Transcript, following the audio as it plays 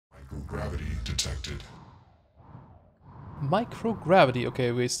detected. Microgravity.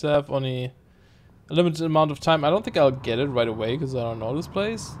 Okay, we still have only a limited amount of time. I don't think I'll get it right away because I don't know this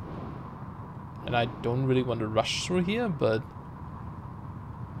place. And I don't really want to rush through here, but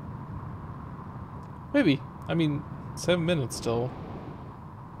maybe. I mean, 7 minutes still.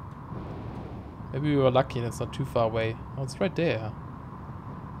 Maybe we were lucky and it's not too far away. Oh, it's right there.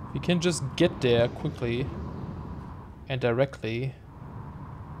 If you can just get there quickly and directly,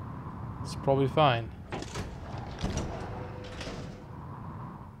 it's probably fine.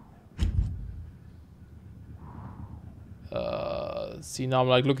 See, now I'm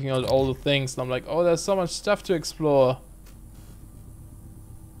like looking at all the things and I'm like, oh, there's so much stuff to explore.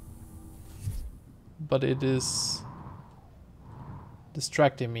 But it is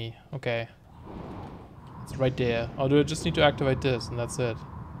distracting me. Okay. It's right there. Oh, do I just need to activate this and that's it?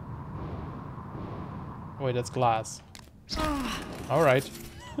 Wait, that's glass. Alright.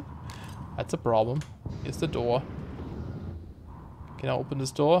 That's a problem. Here's the door. Can I open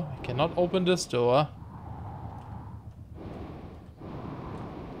this door? I cannot open this door.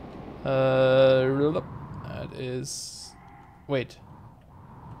 That is... Wait.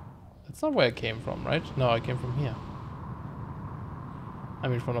 That's not where I came from, right? No, I came from here. I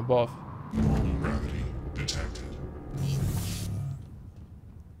mean from above. Normal gravity detected.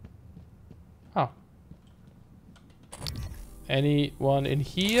 Oh. Anyone in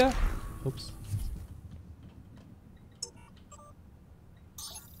here? Oops.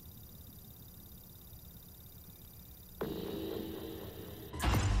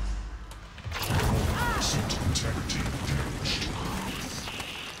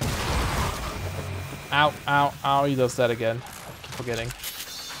 Ow, ow, ow, he does that again. I keep forgetting.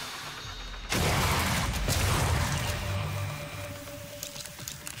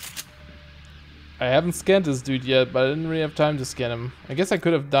 I haven't scanned this dude yet, but I didn't really have time to scan him. I guess I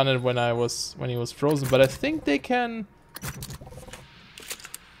could have done it when he was frozen, but I think they can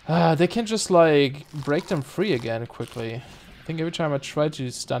just like break them free again quickly. I think every time I try to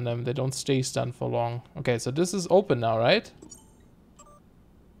stun them, they don't stay stunned for long. Okay, so this is open now, right?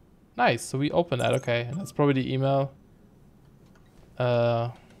 Nice, so we open that, okay. And that's probably the email.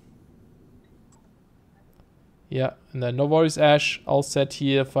 Yeah, and then no worries, Ash. All set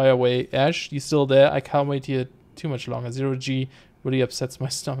here, fire away. Ash, you still there? I can't wait here too much longer. 0G really upsets my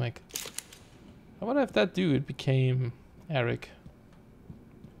stomach. I wonder if that dude became Eric.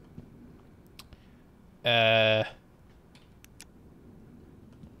 Okay.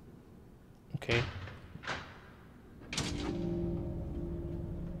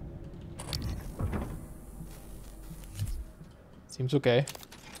 Seems okay.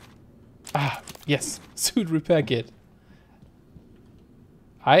 Ah, yes. Suit repair kit.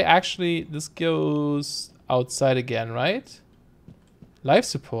 This goes outside again, right? Life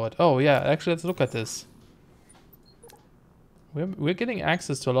support. Oh, yeah. Actually, let's look at this. We're getting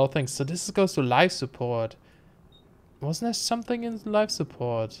access to a lot of things. So this goes to life support. Wasn't there something in life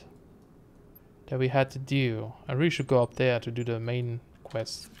support that we had to do? I really should go up there to do the main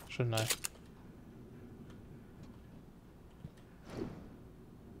quest, shouldn't I?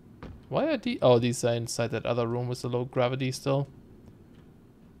 Why are these are inside that other room with the low gravity still.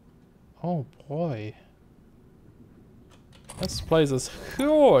 Oh boy. This place is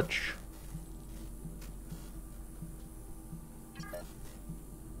huge.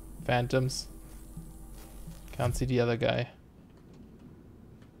 Phantoms. Can't see the other guy.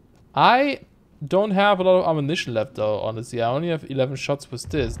 I don't have a lot of ammunition left though, honestly. I only have 11 shots with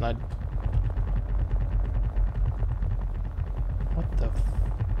this and what the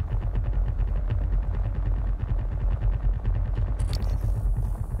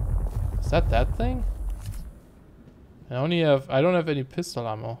Is that thing? I don't have any pistol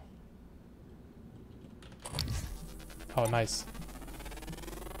ammo. Oh, nice.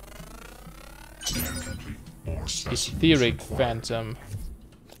 Etheric Phantom.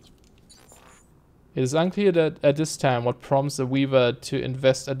 It is unclear that at this time what prompts the Weaver to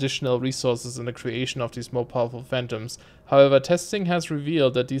invest additional resources in the creation of these more powerful phantoms. However, testing has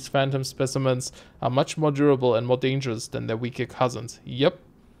revealed that these phantom specimens are much more durable and more dangerous than their weaker cousins. Yep.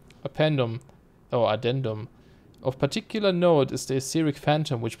 Addendum. Of particular note is the etheric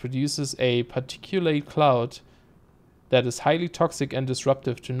phantom, which produces a particulate cloud that is highly toxic and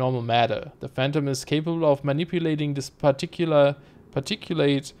disruptive to normal matter. The phantom is capable of manipulating this particulate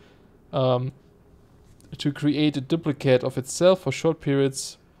to create a duplicate of itself for short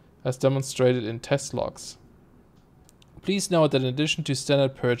periods, as demonstrated in test logs. Please note that in addition to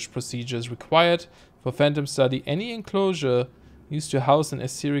standard purge procedures required for phantom study, any enclosure used to house an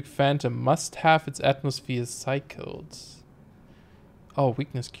etheric phantom must have its atmosphere cycled. Oh,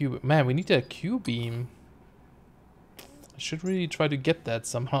 weakness Q. Man, we need a Q beam. I should really try to get that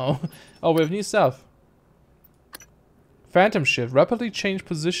somehow. Oh, we have new stuff. Phantom shift. Rapidly change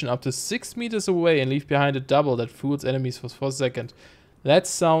position up to 6 meters away and leave behind a double that fools enemies for 4 seconds. That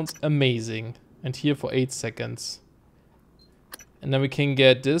sounds amazing. And here for 8 seconds. And then we can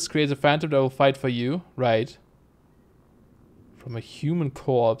get this. Create a phantom that will fight for you. Right. From a human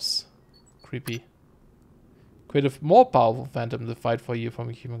corpse. Creepy. Create a more powerful phantom to fight for you from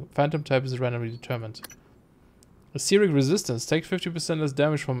a human. Phantom type is randomly determined. Aetheric resistance. Take 50% less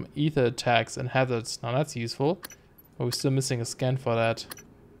damage from ether attacks and hazards. Now that's useful. But we're still missing a scan for that.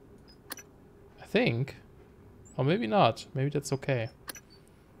 I think. Or maybe not. Maybe that's okay.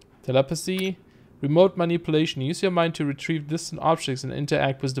 Telepathy. Remote manipulation. Use your mind to retrieve distant objects and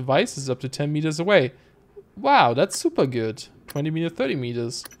interact with devices up to 10 meters away. Wow, that's super good. 20 meters, 30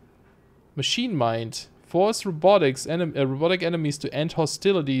 meters. Machine mind. Force robotic enemies to end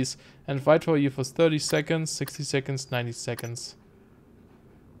hostilities and fight for you for 30 seconds, 60 seconds, 90 seconds.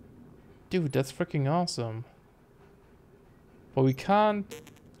 Dude, that's freaking awesome. But we can't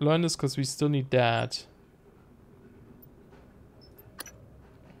learn this because we still need that.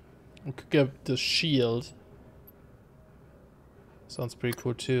 We could get the shield. Sounds pretty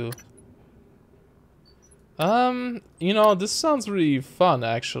cool too. You know, this sounds really fun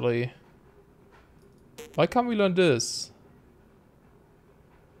actually. Why can't we learn this?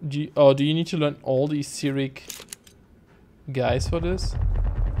 Do you need to learn all the etheric guys for this?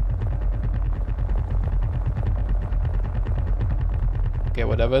 Okay,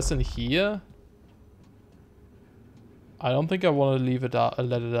 whatever's in here. I don't think I want to leave it out,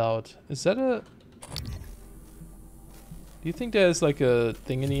 let it out. Is that a... Do you think there's like a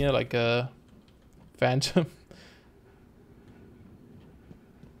thing in here, like a phantom?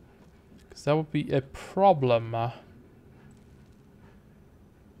 Because that would be a problem.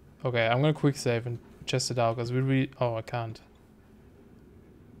 Okay, I'm gonna quick save and test it out because we really... Oh, I can't.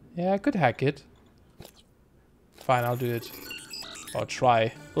 Yeah, I could hack it. Fine, I'll do it. Or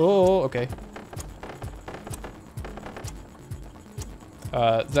try. Oh, okay.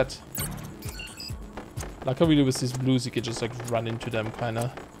 That. Like how we do with these blues, you could just like run into them,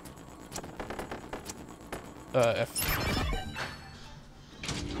 kinda. F.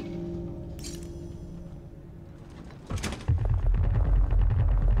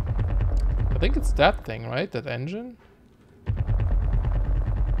 I think it's that thing, right? That engine?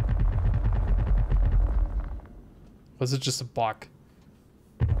 Or is it just a bug?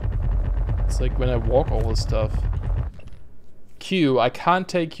 It's like when I walk over stuff. Q, I can't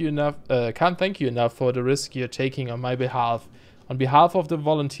thank you enough for the risk you're taking on my behalf. On behalf of the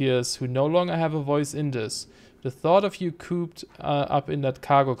volunteers who no longer have a voice in this, the thought of you cooped up in that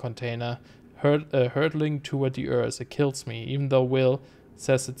cargo container, hurtling toward the earth, it kills me, even though Will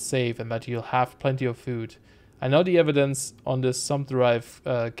says it's safe and that you'll have plenty of food. I know the evidence on this thumb drive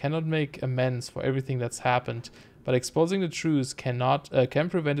cannot make amends for everything that's happened, but exposing the truth can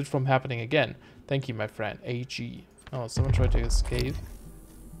prevent it from happening again. Thank you, my friend. AG. Oh, someone tried to escape.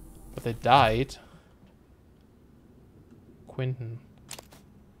 But they died. Quentin.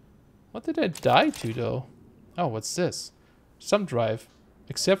 What did I die to, though? Oh, what's this? Some drive.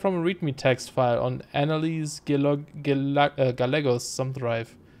 Except from a readme text file on Annalise Gallegos' thumb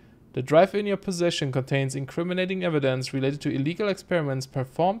drive. The drive in your possession contains incriminating evidence related to illegal experiments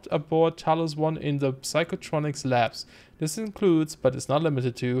performed aboard Talos I in the psychotronics labs. This includes, but is not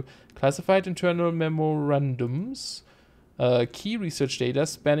limited to, classified internal memorandums, key research data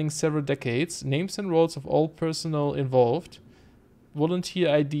spanning several decades, names and roles of all personnel involved,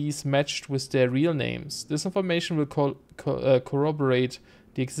 volunteer IDs matched with their real names. This information will corroborate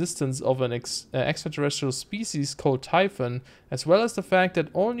the existence of an extraterrestrial species called Typhon, as well as the fact that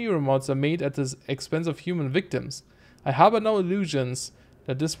all neuromods are made at the expense of human victims. I harbor no illusions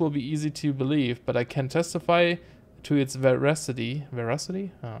that this will be easy to believe, but I can testify to its veracity.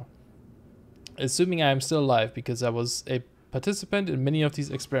 Veracity? Oh. Assuming I am still alive, because I was a participant in many of these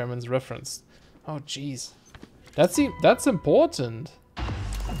experiments referenced. Oh, jeez. That's important.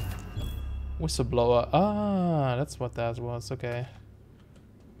 Whistleblower. Ah, that's what that was. Okay.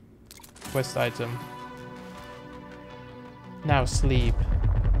 Quest item. Now sleep.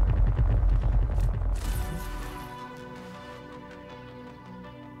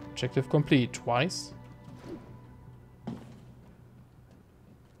 Objective complete. Twice.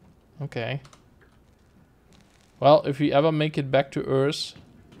 Okay. Well, if we ever make it back to Earth,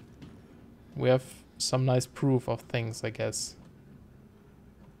 we have some nice proof of things, I guess.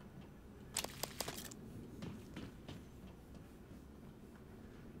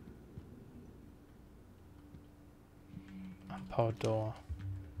 power door.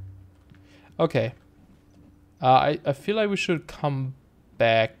 Okay. I feel like we should come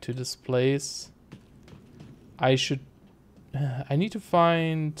back to this place. I need to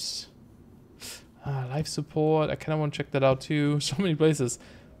find life support. I kind of want to check that out too. So many places.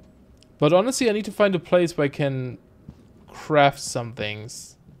 But honestly, I need to find a place where I can craft some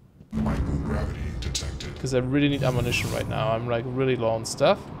things. Microgravity detected. Because I really need ammunition right now. I'm like really low on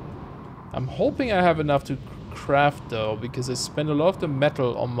stuff. I'm hoping I have enough to craft though, because I spent a lot of the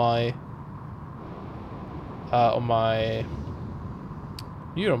metal on my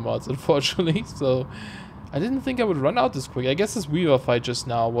neuromods, unfortunately. So I didn't think I would run out this quick. I guess this Weaver fight just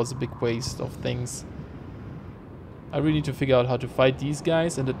now was a big waste of things. I really need to figure out how to fight these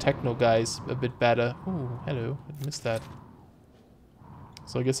guys and the techno guys a bit better. Ooh, hello. I missed that.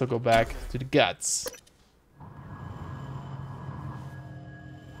 So I guess I'll go back to the guts.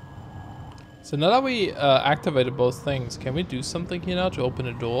 So now that we activated both things, can we do something here now to open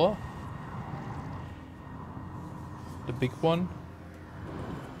a door? The big one?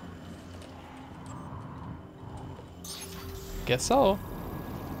 Guess so.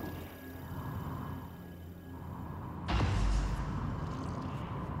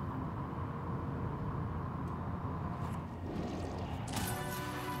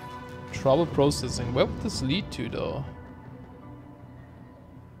 Trouble processing. Where would this lead to though?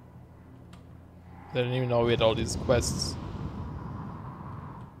 I didn't even know we had all these quests.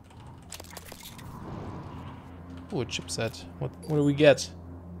 Ooh, a chipset. What do we get?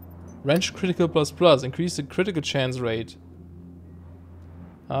 Wrench critical ++. Increase the critical chance rate.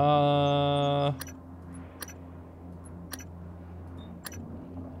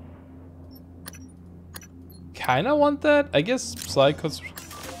 Kinda want that. I guess Psychos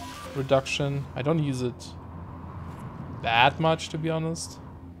reduction. I don't use it that much, to be honest.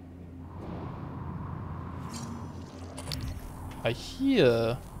 I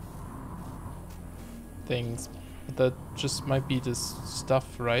hear things, but that just might be this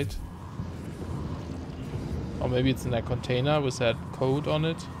stuff, right? Or maybe it's in that container with that code on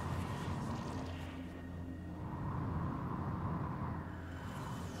it.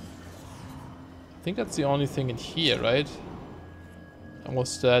 I think that's the only thing in here, right? That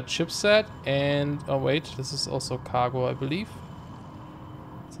was the chipset and... oh wait, this is also cargo, I believe.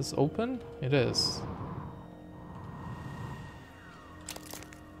 Is this open? It is.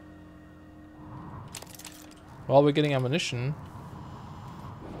 Well, we're getting ammunition.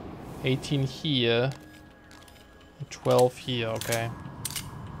 18 here. 12 here, okay.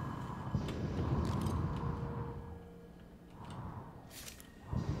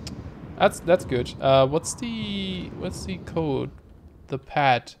 That's good. What's the code? The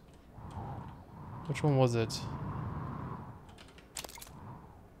pad. Which one was it?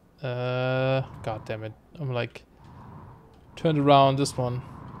 God damn it. I'm like turned around. This one.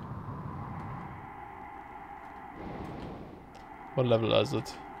 What level is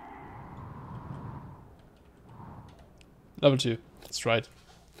it? Level 2. That's right.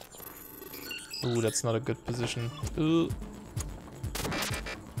 Ooh, that's not a good position. Ooh.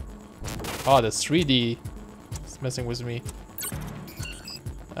 Oh, that's 3D. It's messing with me.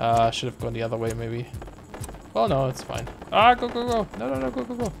 Should have gone the other way, maybe. Oh no, it's fine. Ah, go, go, go. No, no, no, go,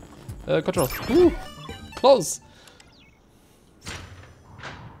 go, go. Control. Ooh, close.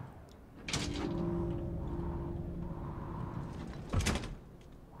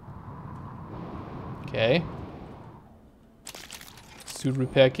 Okay. Suit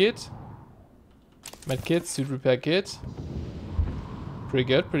repair kit. Med kit, suit repair kit. Pretty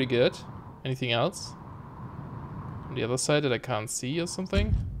good, pretty good. Anything else? On the other side that I can't see or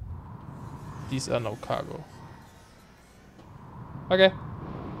something? These are no cargo. Okay.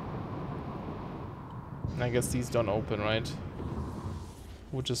 I guess these don't open, right?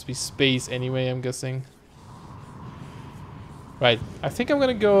 Would just be space anyway, I'm guessing. Right. I think I'm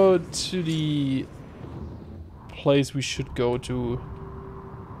gonna go to the place we should go to.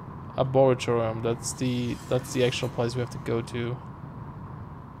 Arboretorium. That's the actual place we have to go to.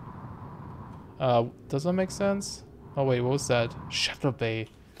 Does that make sense? Oh wait, what was that? Shuttle Bay.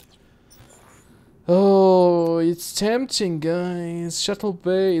 Oh, it's tempting, guys. Shuttle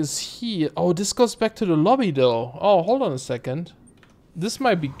Bay is here. Oh, this goes back to the lobby though. Oh, hold on a second. This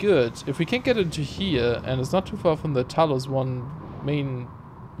might be good. If we can get into here, and it's not too far from the Talos I main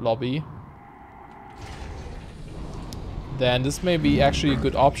lobby, then this may be actually a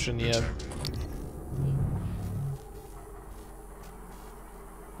good option here.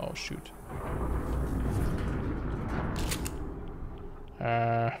 Oh shoot.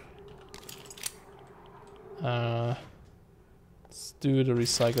 Let's do the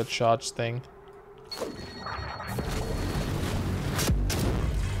recycled charge thing.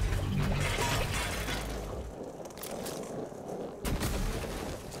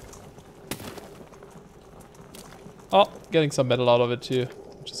 getting some metal out of it too,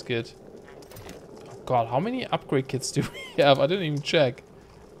 which is good. Oh god, how many upgrade kits do we have? I didn't even check.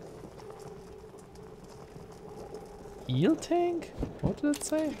 Eel tank? What did it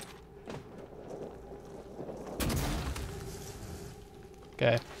say?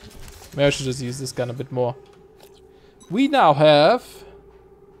 Okay. Maybe I should just use this gun a bit more. We now have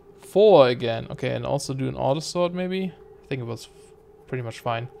 4 again. Okay, and also do an auto sword maybe? I think it was pretty much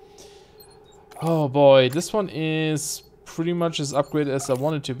fine. Oh boy, this one is pretty much as upgraded as I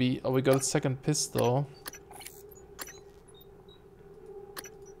want it to be. Oh, we got a second pistol.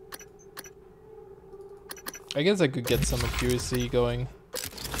 I guess I could get some accuracy going.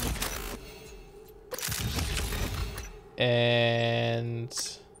 And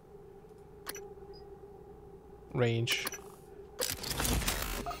range.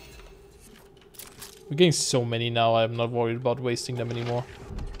 We're getting so many now, I'm not worried about wasting them anymore.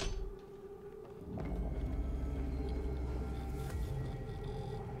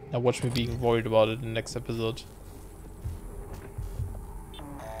 Now watch me being worried about it in the next episode.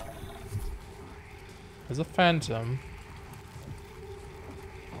 There's a phantom.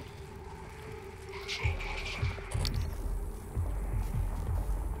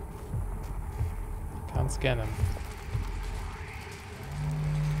 Can't scan him.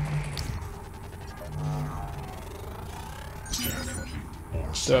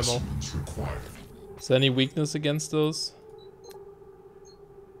 Thermal. Is there any weakness against those?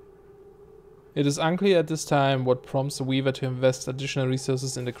 It is unclear at this time what prompts the Weaver to invest additional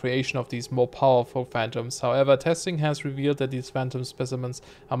resources in the creation of these more powerful phantoms. However, testing has revealed that these phantom specimens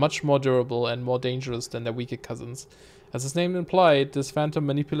are much more durable and more dangerous than their weaker cousins. As its name implied, this phantom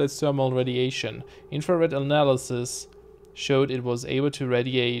manipulates thermal radiation. Infrared analysis showed it was able to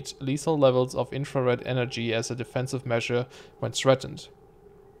radiate lethal levels of infrared energy as a defensive measure when threatened.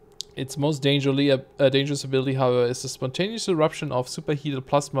 Its most dangerous ability, however, is the spontaneous eruption of superheated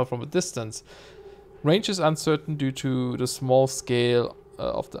plasma from a distance. Range is uncertain due to the small scale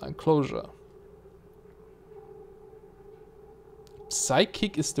of the enclosure.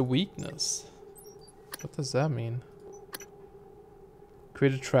 Psychic is the weakness. What does that mean?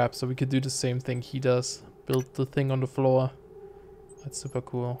 Create a trap so we could do the same thing he does. Build the thing on the floor. That's super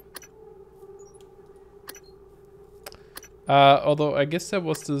cool. Although I guess there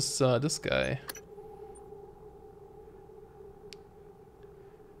was this guy.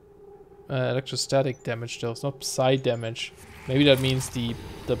 Electrostatic damage though, it's not psi damage. Maybe that means the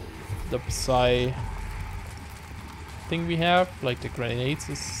psi thing we have, like the grenades,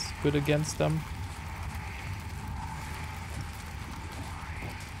 is good against them.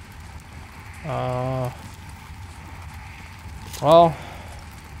 Well,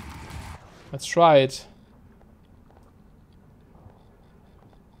 let's try it.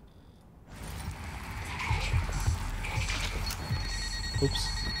 Oops.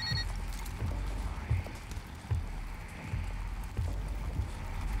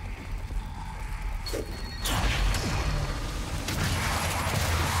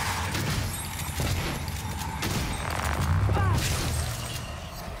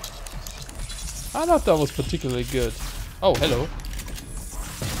 I thought that was particularly good. Oh, hello.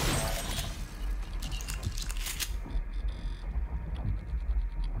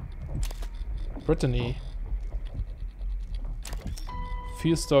 Brittany.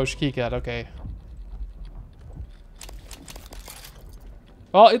 Fuel storage keycard, okay.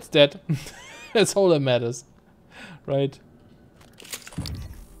 Well, it's dead. That's all that matters. Right.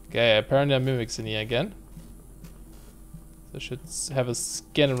 Okay, apparently there are mimics in here again. So I should have a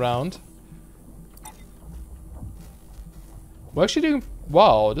scan around. We're actually doing...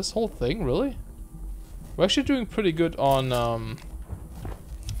 Wow, this whole thing, really? We're actually doing pretty good on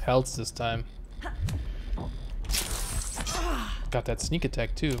health this time. Got that sneak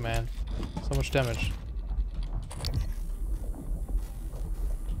attack too, man. So much damage.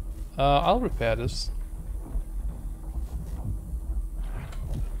 I'll repair this.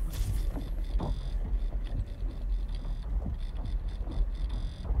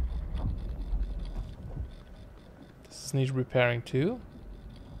 This needs repairing too.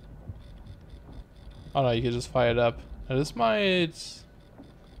 Oh no, you can just fire it up. Now this might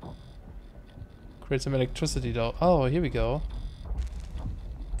create some electricity though. Oh, here we go.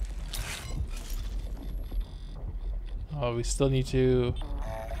 Oh, we still need to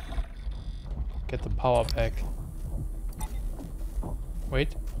get the power pack.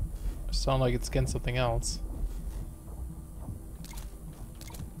 Wait. Sound like it scanned something else.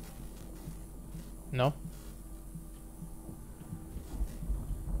 No?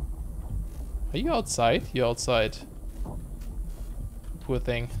 Are you outside? You're outside. Poor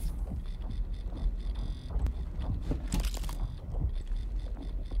thing.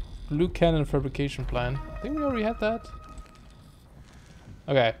 Blue cannon fabrication plan. I think we already had that.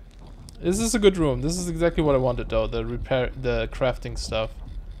 Okay. This is a good room. This is exactly what I wanted though. The crafting stuff.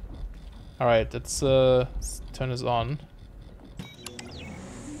 Alright, let's turn this on.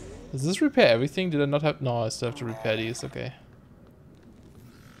 Does this repair everything? Did I not have... No, I still have to repair these. Okay.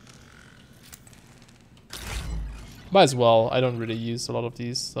 Might as well. I don't really use a lot of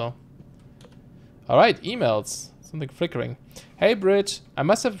these, so... Alright, emails. Something flickering. Hey, Brit. I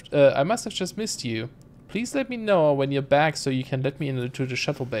must have just missed you. Please let me know when you're back so you can let me into the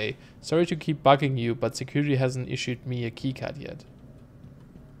shuttle bay. Sorry to keep bugging you, but security hasn't issued me a keycard yet.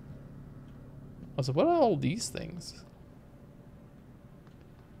 Also, what are all these things?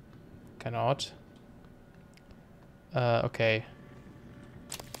 Cannot. Okay.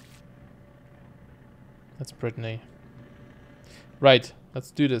 That's Brittany. Right,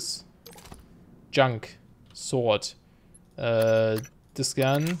 let's do this. Junk. Sword. This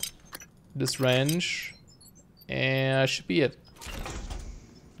gun. This wrench. And should be it.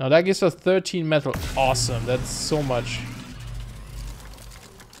 Now that gives us 13 metal. Awesome, that's so much.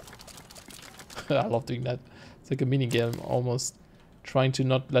 I love doing that. It's like a mini game almost. Trying to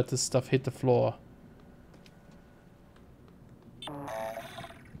not let this stuff hit the floor.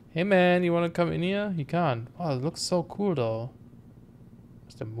 Hey man, you wanna come in here? You can't. Oh, it looks so cool though.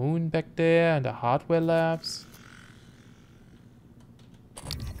 There's the moon back there and the hardware labs.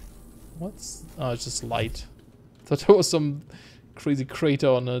 What's... Oh, it's just light. Thought there was some crazy crater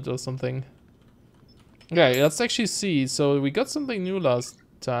on it or something. Okay, let's actually see. So we got something new last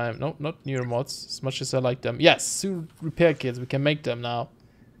time. No, not newer mods, as much as I like them. Yes, suit repair kits. We can make them now.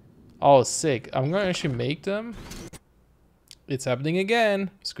 Oh, sick. I'm gonna actually make them. It's happening again.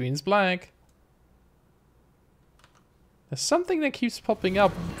 Screen's blank. There's something that keeps popping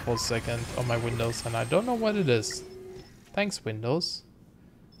up for a second on my Windows, and I don't know what it is. Thanks, Windows.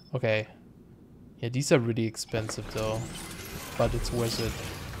 Okay. Yeah, these are really expensive though, but it's worth it.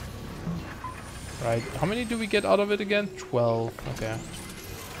 Right, how many do we get out of it again? 12, okay.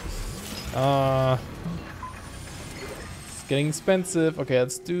 It's getting expensive. Okay,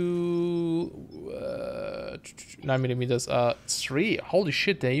 let's do 9mm. 3. Holy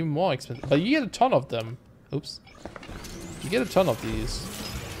shit, they're even more expensive. But you get a ton of them. Oops. You get a ton of these.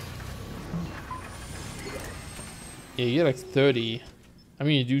 Yeah, you get like 30. I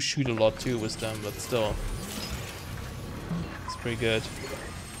mean, you do shoot a lot too with them, but still. It's pretty good.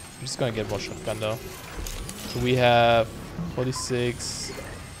 I'm just gonna get more shotgun though. So we have 46.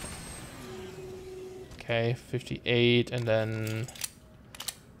 Okay, 58 and then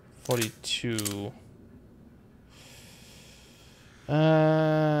 42. I'll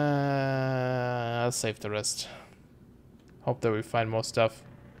save the rest. Hope that we find more stuff.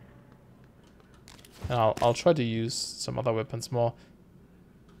 And I'll try to use some other weapons more.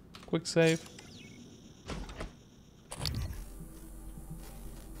 Quick save.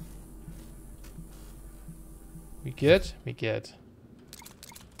 We get.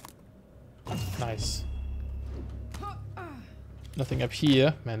 Nice. Nothing up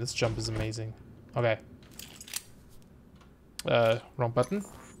here. Man, this jump is amazing. Okay. Wrong button.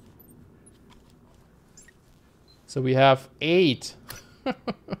 So we have 8.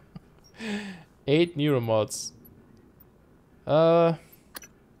 8 neuromods.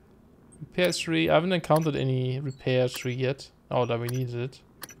 Repair tree. I haven't encountered any repair tree yet. Oh, that we needed it.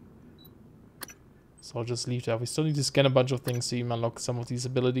 So I'll just leave that. We still need to scan a bunch of things to even unlock some of these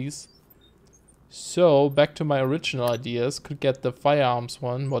abilities. So, back to my original ideas. Could get the firearms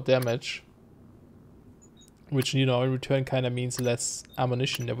one, more damage. Which, you know, in return kind of means less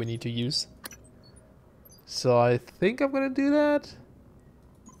ammunition that we need to use. So I think I'm gonna do that.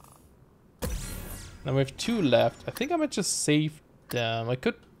 Now we have 2 left. I think I might just save them. I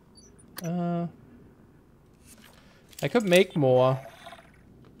could make more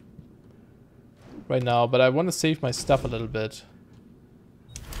right now, but I want to save my stuff a little bit.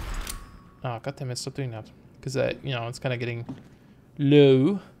 Oh, goddammit, stop doing that. Because, you know, it's kind of getting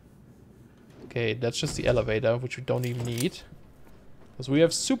low. Okay, that's just the elevator, which we don't even need. Because we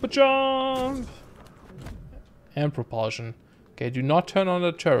have super jump! And propulsion. Okay, do not turn on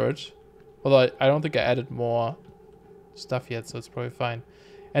the turret. Although I don't think I added more stuff yet, so it's probably fine.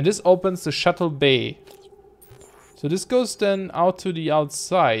 And this opens the shuttle bay. So this goes then out to the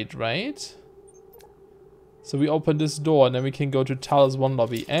outside, right? So we open this door and then we can go to Talos I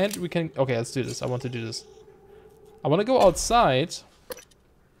lobby. And we can... Okay, let's do this. I want to do this. I want to go outside.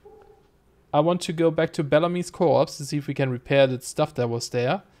 I want to go back to Bellamy's corpse to see if we can repair the stuff that was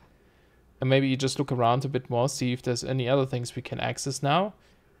there. And maybe you just look around a bit more, see if there's any other things we can access now.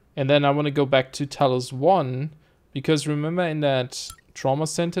 And then I want to go back to Talos I, because remember in that trauma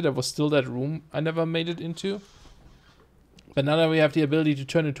center, there was still that room I never made it into. But now that we have the ability to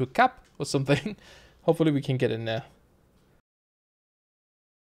turn into a cup or something, hopefully we can get in there.